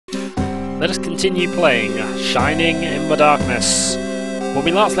let us continue playing Shining in the Darkness. When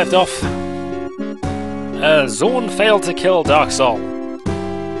we last left off, Zorn failed to kill Dark Soul.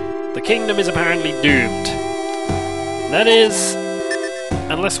 The kingdom is apparently doomed. That is,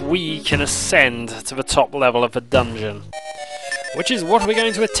 unless we can ascend to the top level of the dungeon. Which is what we're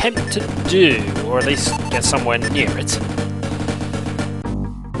going to attempt to do, or at least get somewhere near it.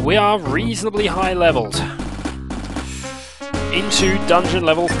 We are reasonably high leveled. Into dungeon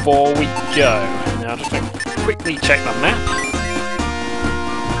level 4 we go. Now just going to quickly check the map.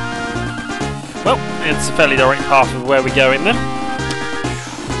 Well, it's a fairly direct path of where we go in then.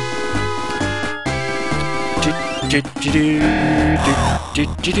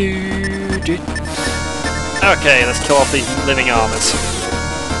 Okay, let's kill off these living armors.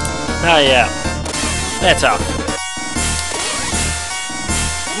 Ah yeah, they're tough.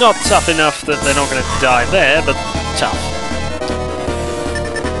 Not tough enough that they're not going to die there, but tough.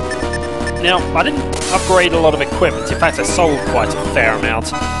 Now, I didn't upgrade a lot of equipment. In fact, I sold quite a fair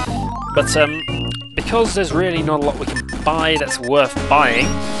amount. But because there's really not a lot we can buy that's worth buying,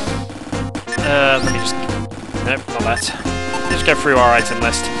 let me just... Nope, not that. Let's go through our item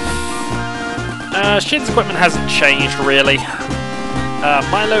list. Shin's equipment hasn't changed, really.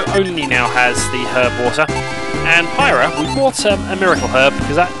 Milo only now has the herb water. And Pyra, we bought a miracle herb,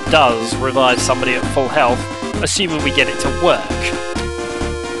 because that does revive somebody at full health, assuming we get it to work.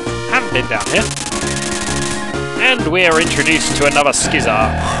 Haven't been down here. And we are introduced to another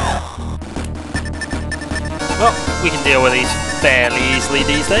Skizar. Well, we can deal with these fairly easily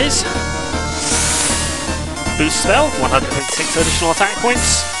these days. Boost spell, 156 additional attack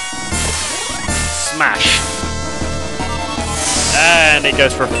points. Smash. And it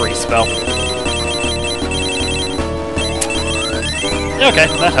goes for a free spell. Okay,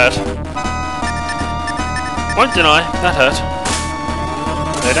 that hurt. Won't deny, that hurt.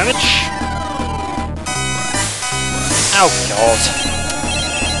 No damage. Oh god.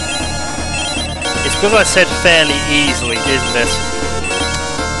 It's because I said fairly easily, isn't it?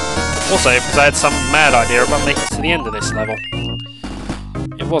 Also, because I had some mad idea about making it to the end of this level.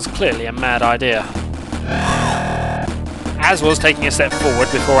 It was clearly a mad idea. As was taking a step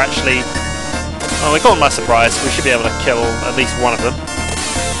forward before actually... Well, we caught them by surprise. We should be able to kill at least one of them.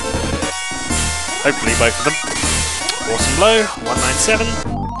 Hopefully both of them. Awesome blow, 197.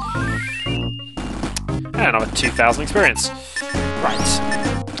 And another 2,000 experience. Right.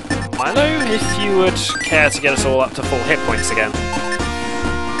 Milo, if you would care to get us all up to full hit points again.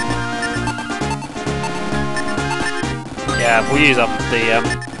 Yeah, we'll use up the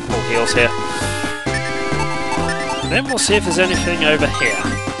full heals here. Then we'll see if there's anything over here.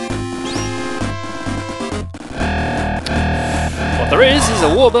 What there is a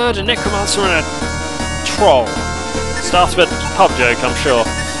warbird, a necromancer, and a troll. Starts with a pub joke, I'm sure.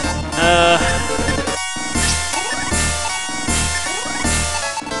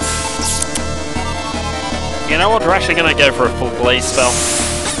 You know what? We're actually going to go for a full blaze spell.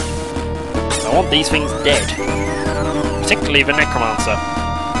 I want these things dead. Particularly the necromancer.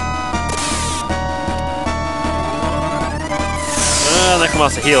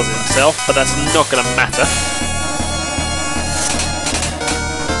 Necromancer heals himself, but that's not going to matter.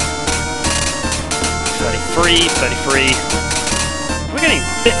 33, 33. We're getting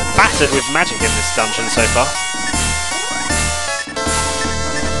a bit battered with magic in this dungeon so far.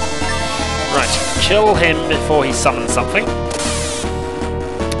 Right, kill him before he summons something.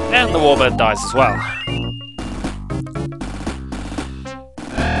 And the warbird dies as well.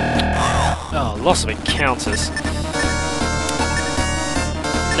 Oh, lots of encounters.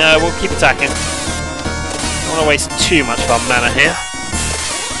 No, we'll keep attacking. Don't want to waste too much of our mana here.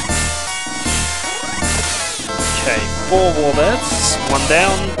 Okay, 4 warbirds. 1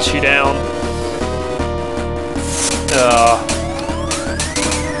 down, 2 down.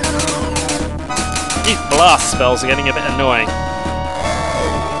 These blast spells are getting a bit annoying.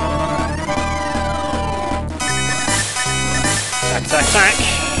 Attack, attack, attack.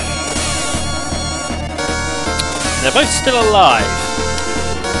 They're both still alive,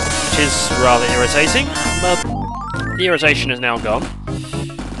 which is rather irritating, but the irritation is now gone.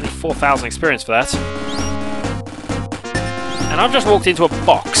 Only 4,000 experience for that. And I've just walked into a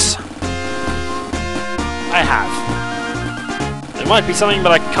box. I have. It might be something,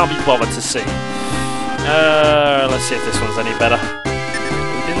 but I can't be bothered to see. Let's see if this one's any better.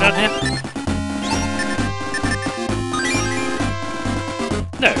 Anything down here?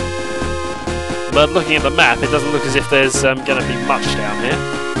 No. But looking at the map, it doesn't look as if there's going to be much down here.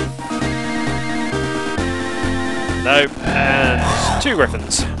 Nope, and 2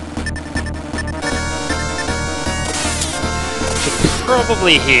 griffins. Should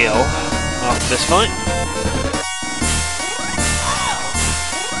probably heal. after this fight.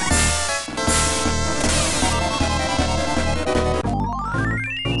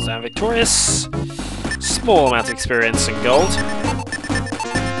 So I'm victorious. Small amount of experience and gold.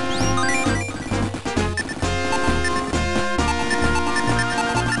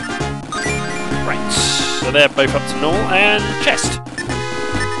 Right, so they're both up to normal, and chest.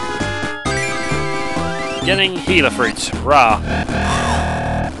 Getting healer fruit. Rah.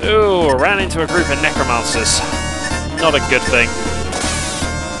 Ooh, ran into a group of necromancers. Not a good thing.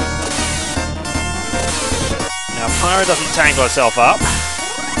 Now, Pyra doesn't tangle herself up.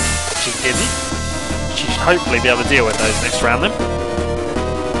 She didn't. She should hopefully be able to deal with those next round then.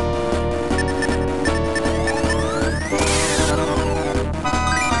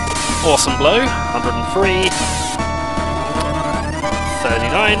 Awesome blow. 103.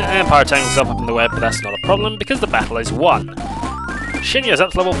 39, and Pyra tangles herself up in the web, but that's not a problem because the battle is won. Shinya's up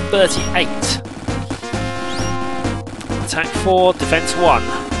to level 38. Attack 4, defense 1.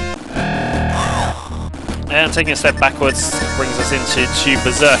 And taking a step backwards brings us into two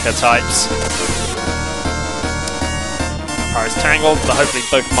berserker types. Pyra's tangled, but hopefully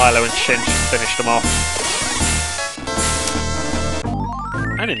both Milo and Shin should finish them off.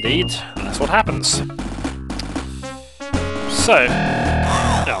 And indeed, that's what happens. So,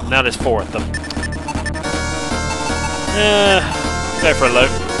 oh, now there's 4 of them. Go for a low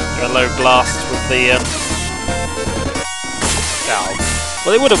blast with the. Oh,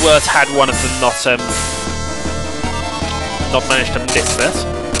 well, it would have worked had one of them not managed to miss this.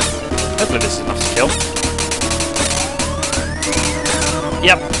 Hopefully, this is enough to kill.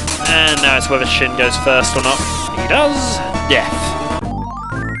 Yep, and now it's whether Shin goes first or not. He does. Death.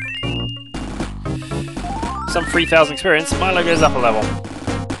 Some 3,000 experience. Milo goes up a level.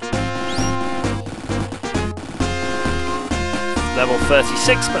 Level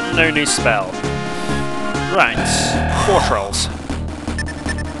 36, but no new spell. Right, 4 trolls.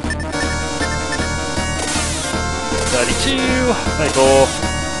 32, 34,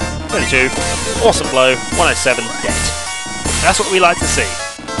 32. Awesome blow. 107, dead. That's what we like to see.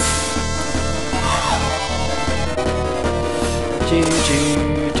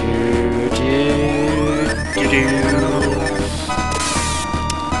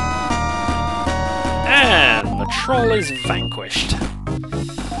 And the troll is vanquished.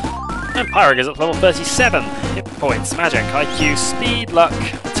 And Pyra goes up to level 37. Hit points, magic, IQ, speed, luck,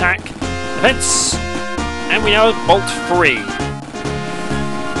 attack, defense, and we now have bolt free.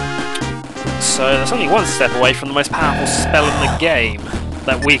 So that's only one step away from the most powerful spell in the game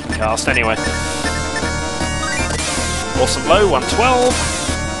that we can cast anyway. Awesome blow, 112.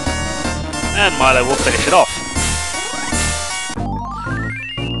 And Milo will finish it off.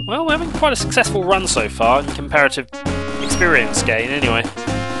 Well, we're having quite a successful run so far in comparative experience gain anyway.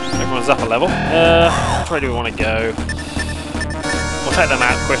 Everyone's up a level. Which way do we want to go? We'll take them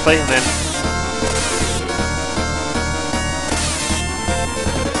out quickly and then...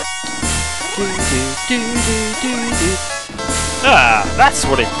 Ah, that's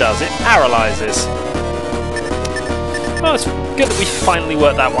what it does. It paralyzes. Well, it's good that we finally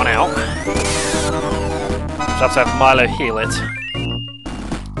worked that one out. Just have to have Milo heal it.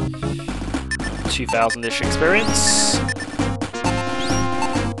 2,000-ish experience.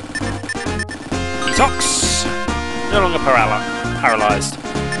 Detox. No longer paralysed.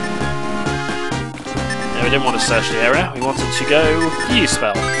 No, we didn't want to search the area. We wanted to go view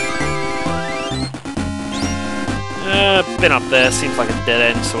spell. Been up there. Seems like a dead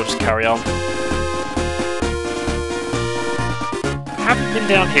end, so we'll just carry on. Haven't been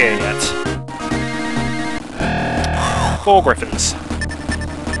down here yet. 4 griffins.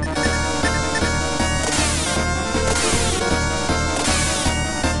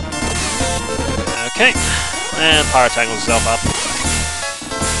 Okay, and Pyra tangles himself up.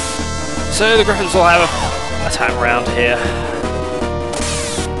 So the griffins will have a attack round here.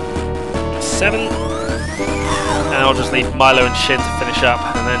 7. And I'll just leave Milo and Shin to finish up,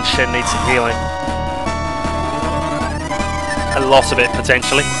 and then Shin needs some healing. A lot of it,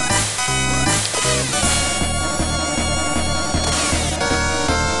 potentially.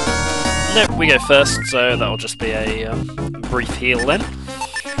 Nope, we go first, so that'll just be a brief heal then.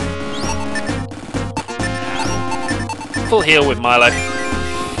 Full heal with Milo.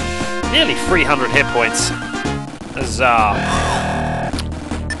 Nearly 300 hit points. Huzzah.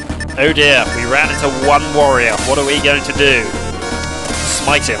 Oh dear, we ran into one warrior. What are we going to do?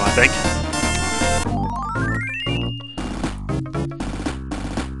 Smite him, I think.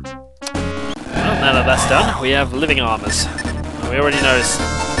 Well, now that that's done, we have living armors. We already noticed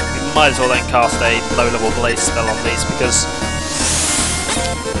we might as well then cast a low-level blaze spell on these because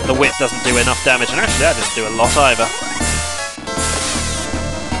the whip doesn't do enough damage, and actually that doesn't do a lot either.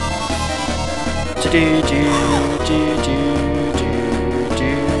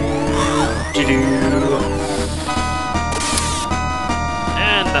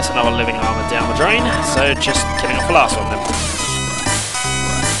 And that's another living armor down the drain, so just killing off the last one then.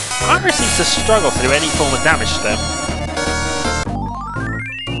 Pyro seems to struggle to do any form of damage to them,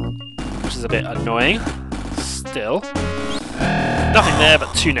 which is a bit annoying. Still, nothing there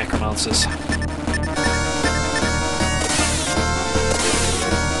but 2 necromancers.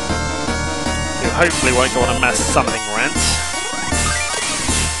 Who hopefully won't go on a mass summoning rant.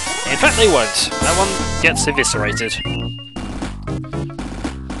 In fact, they won't. That one gets eviscerated.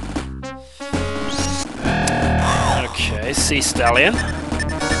 Okay, Sea Stallion.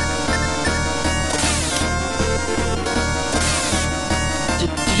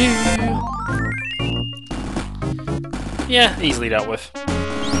 Yeah, easily dealt with. A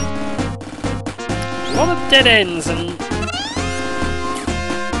lot of dead ends and...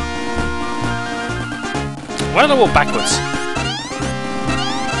 Why don't I walk backwards?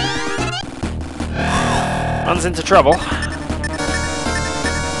 Runs into trouble.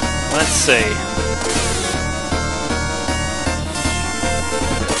 Let's see.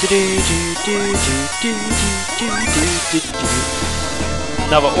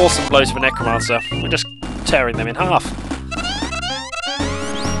 Another awesome blow to the Necromancer. We're just tearing them in half.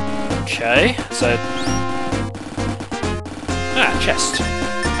 Okay, so... Ah, chest.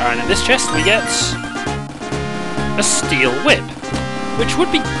 Alright, in this chest we get... a steel whip. Which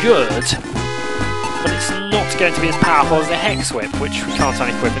would be good, but it's not going to be as powerful as the Hex Whip, which we can't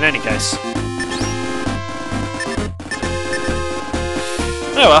unequip in any case.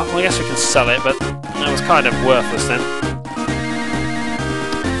 Oh well, I guess we can sell it, but that was kind of worthless then.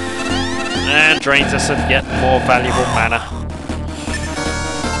 And drains us of yet more valuable mana.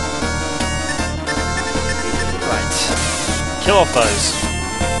 Right. Kill off those.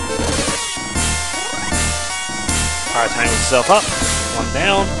 Alright, tangles itself up. 1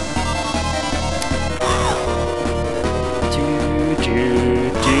 down.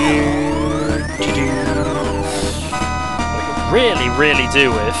 Really do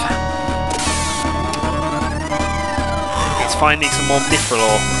with is finding some more mithril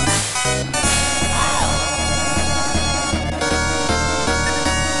ore.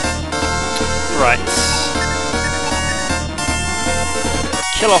 Right.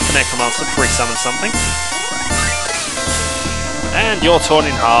 Kill off the Necromancer before he summons something. And you're torn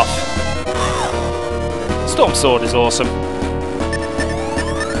in half. Storm Sword is awesome.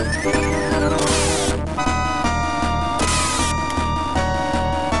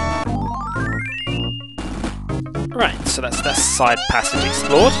 Right, so that's that side passage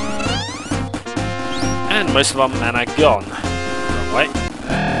explored. And most of our mana gone. Wrong way.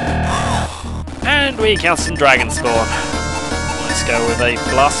 And we encounter some Dragon Spawn. Let's go with a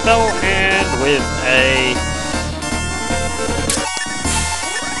Blast Spell and with a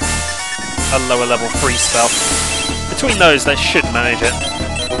lower level Freeze spell. Between those, they should manage it.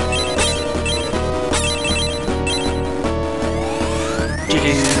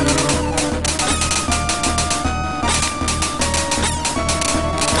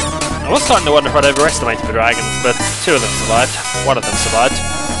 I was starting to wonder if I'd overestimated the dragons, but 2 of them survived. 1 of them survived.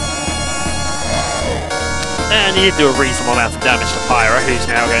 And he did do a reasonable amount of damage to Pyra, who's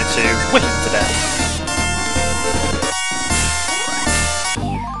now going to whip him to death.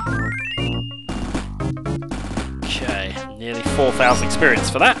 Okay, nearly 4,000 experience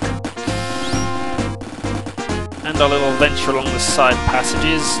for that. And our little venture along the side passage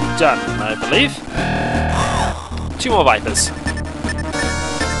is done, I believe. 2 more Vipers.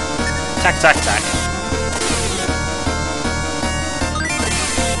 Tack, tack, tack.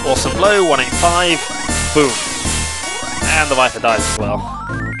 Awesome blow, 185. Boom. And the Viper dies as well.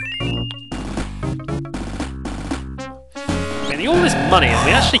 Getting all this money, and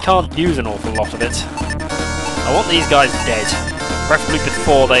we actually can't use an awful lot of it. I want these guys dead. Preferably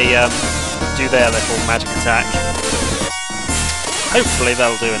before they do their little magic attack. Hopefully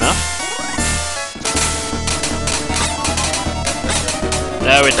that'll do enough.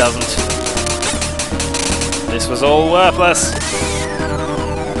 No, it doesn't. This was all worthless.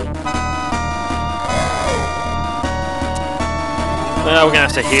 Well, we're going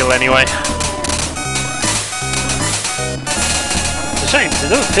to have to heal anyway. It's a shame, because it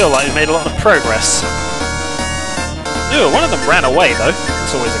doesn't feel like we made a lot of progress. Ooh, one of them ran away though.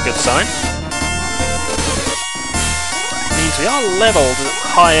 That's always a good sign. Means we are leveled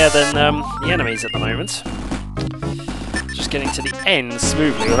higher than the enemies at the moment. Just getting to the end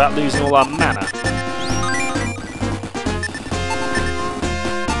smoothly without losing all our mana.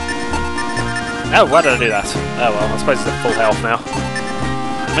 Oh, why did I do that? Oh well, I suppose it's at full health now.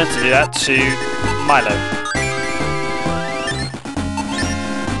 I meant to do that to Milo.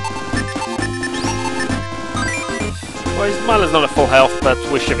 Well, Milo's not at full health, but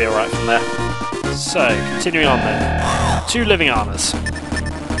we should be alright from there. So, continuing on then. 2 living armors.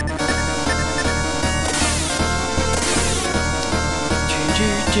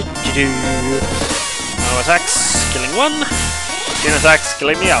 No attacks, killing one. Skin attacks,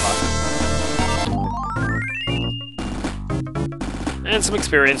 killing the other. And some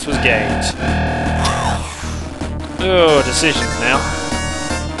experience was gained. Oh, decisions now.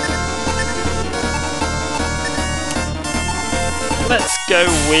 Let's go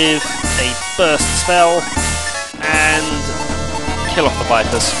with a burst spell and kill off the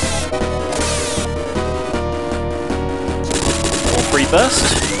Vipers. Or free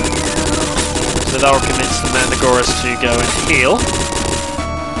burst. So that'll convince the Mandragoras to go and heal.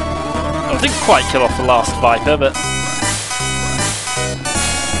 I didn't quite kill off the last Viper, but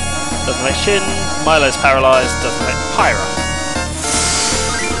doesn't make Shin. Milo's paralysed, doesn't make Pyra.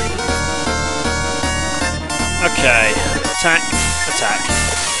 Okay, attack, attack.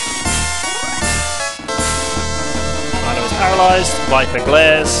 Milo is paralysed, Viper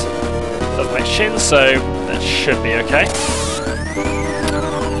glares, doesn't make Shin, so that should be okay.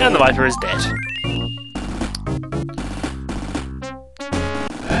 And the Viper is dead.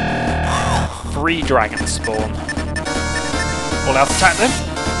 Three dragons spawn. All out attack then.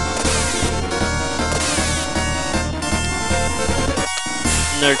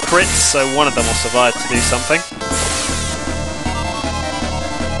 No crits, so one of them will survive to do something.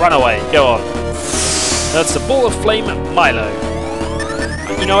 Run away, go on. That's the Ball of Flame Milo.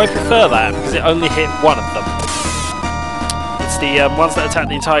 You know, I prefer that because it only hit one of them. It's the ones that attack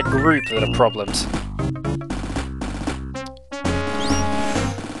the entire group that are problems.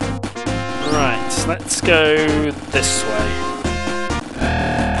 Right, let's go this way.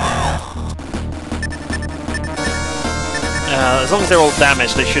 As long as they're all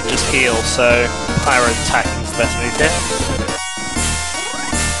damaged, they should just heal, so Pyro attacking is the best move here.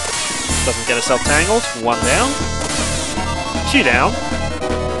 Doesn't get herself tangled. 1 down. 2 down.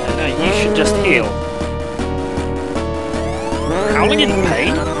 And now you should just heal. Howling in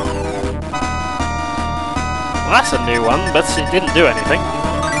pain? Well, that's a new one, but it didn't do anything.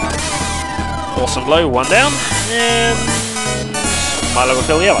 Awesome blow, 1 down. And Milo will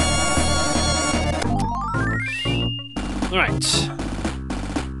kill the other. Right.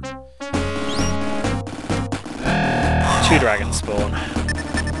 2 dragons spawn.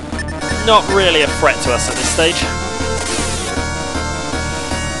 Not really a threat to us at this stage.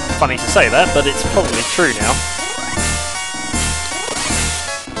 Funny to say that, but it's probably true now.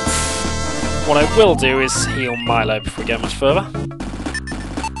 What I will do is heal Milo before we go much further.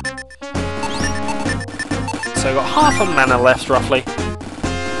 So we've got half a mana left, roughly.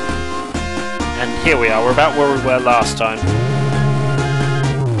 And here we are, we're about where we were last time.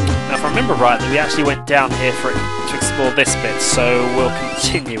 Now if I remember rightly, we actually went down here for it to explore this bit, so we'll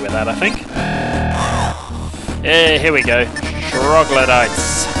continue with that, I think. Yeah, here we go.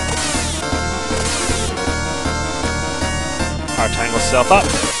 Troglodytes. Power tangle itself up.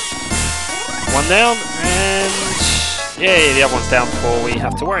 1 down, and yeah, the other one's down before we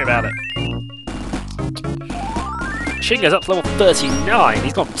have to worry about it. Shin goes up to level 39.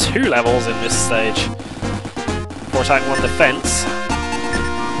 He's got 2 levels in this stage. 4 attack, 1 defense.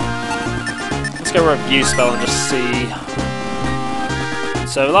 Let's go review spell and just see.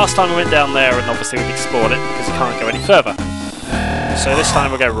 So last time we went down there and obviously we've explored it because you can't go any further. So this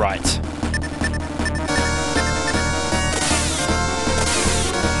time we'll go right.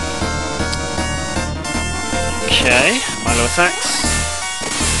 Okay, Milo attacks.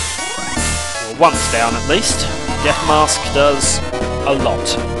 Well, 1's down at least. Death Mask does a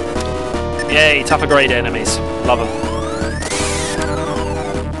lot. Yay, tougher grade enemies. Love them.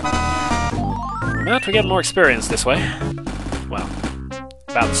 But we get more experience this way. Well,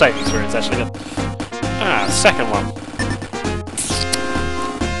 about the same experience actually, but... second one.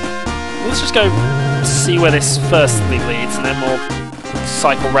 Let's just go see where this firstly leads, and then we'll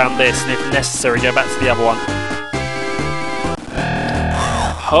cycle round this, and if necessary, go back to the other one.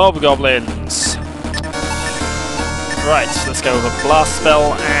 Hobgoblins. Right, let's go with a blast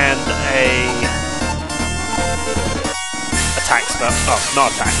spell and a attack spell. Oh,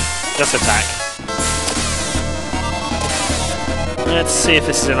 not attack, just attack. Let's see if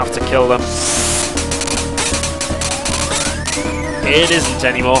this is enough to kill them. It isn't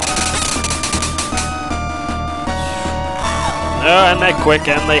anymore. Oh, and they're quick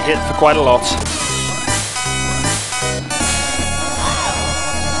and they hit for quite a lot.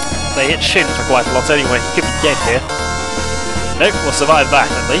 They hit Shin for quite a lot anyway. He could be dead here. Nope, we'll survive that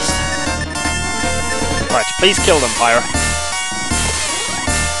at least. Right, please kill them, Pyra.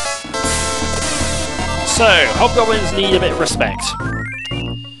 So, hobgoblins need a bit of respect.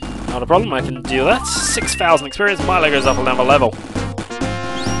 Not a problem, I can do that. 6,000 experience, Milo goes up another level. 10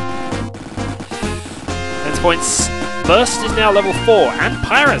 points. Burst is now level 4, and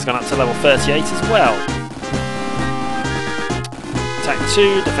Pyra has gone up to level 38 as well. Attack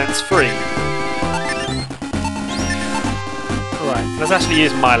 2, defense 3. Alright, let's actually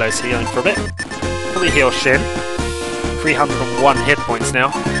use Milo's healing for a bit. Fully heal Shin. 301 hit points now.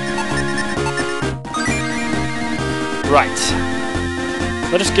 Right.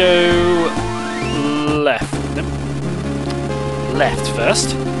 Let us go left. Left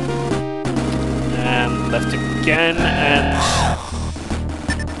first. And left again, and...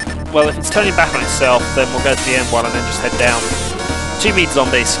 well, if it's turning back on itself, then we'll go to the end one and then just head down. 2 meat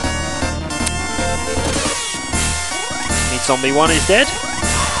zombies. Meat zombie 1 is dead.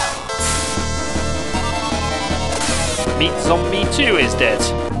 Meat zombie 2 is dead.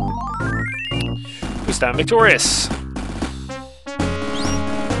 We stand victorious.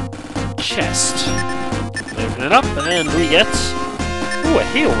 Chest. Open it up, and we get... ooh, a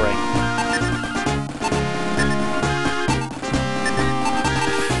heal ring.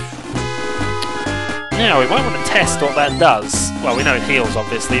 Now, we might want to test what that does. Well, we know it heals,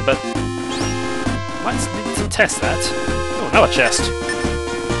 obviously, but... might need to test that. Oh, another chest.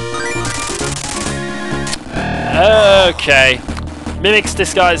 Okay. Mimics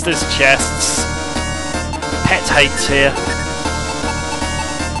disguised as chests. Pet hate here.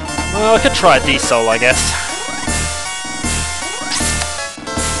 Well, I could try a D-Soul, I guess.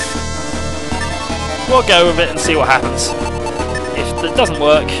 We'll go with it and see what happens. If it doesn't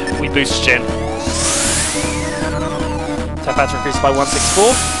work, we boost Shin. Tap out increased by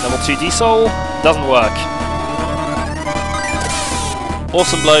 164. Level 2 D-Soul. Doesn't work.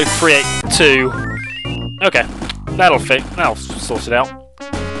 Awesome Blow 382. Okay. That'll fit. That'll sort it out.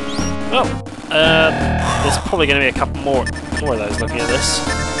 Well, there's probably going to be a couple more of those looking at this.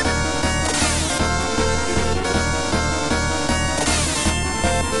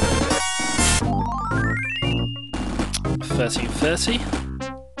 1330.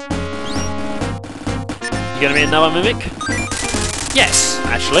 You gonna be another mimic? Yes,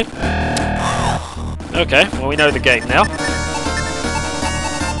 actually. Okay, well we know the game now.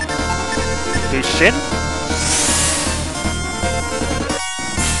 Boost Shin.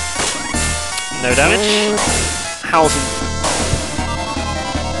 No damage. Housing.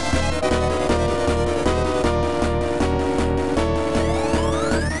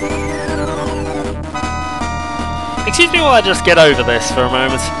 Excuse me while I just get over this for a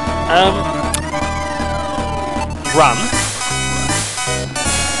moment. Run.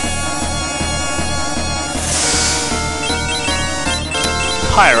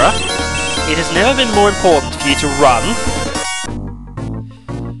 Pyra, it has never been more important for you to run.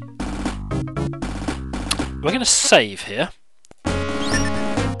 We're going to save here.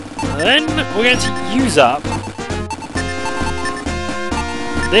 Then we're going to use up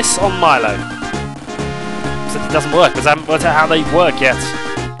this on Milo. Since it doesn't work, because I haven't worked out how they work yet.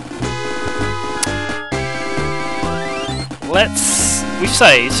 We've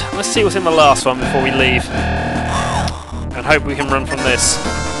saved. Let's see what's in the last one before we leave. And hope we can run from this.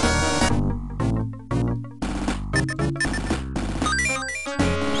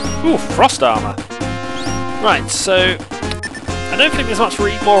 Ooh, frost armor. Right, so I don't think there's much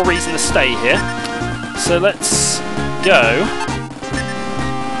more reason to stay here. So let's go.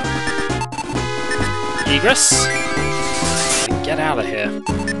 Egress. And get out of here.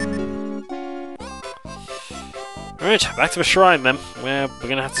 Right, back to the shrine then, where we're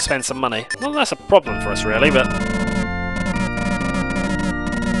going to have to spend some money. Well, that's a problem for us really, but...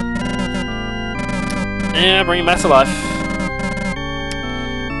 yeah, bring him back to life.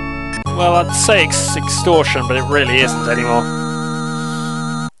 Well, I'd say extortion, but it really isn't anymore.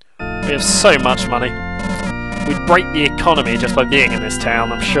 We have so much money. We'd break the economy just by being in this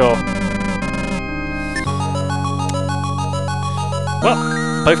town, I'm sure. Well,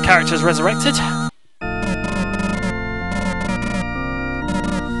 both characters resurrected.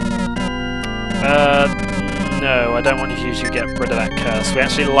 No, I don't want you to get rid of that curse. We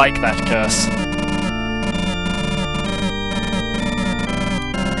actually like that curse.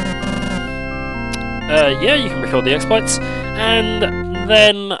 Yeah, you can record the exploits, and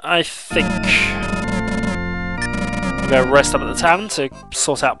then I think we'll go rest up at the tavern to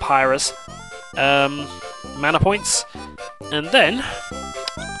sort out Pyra's mana points, and then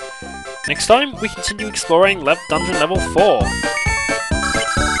next time we continue exploring dungeon level 4.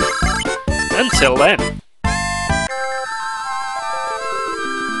 Until then.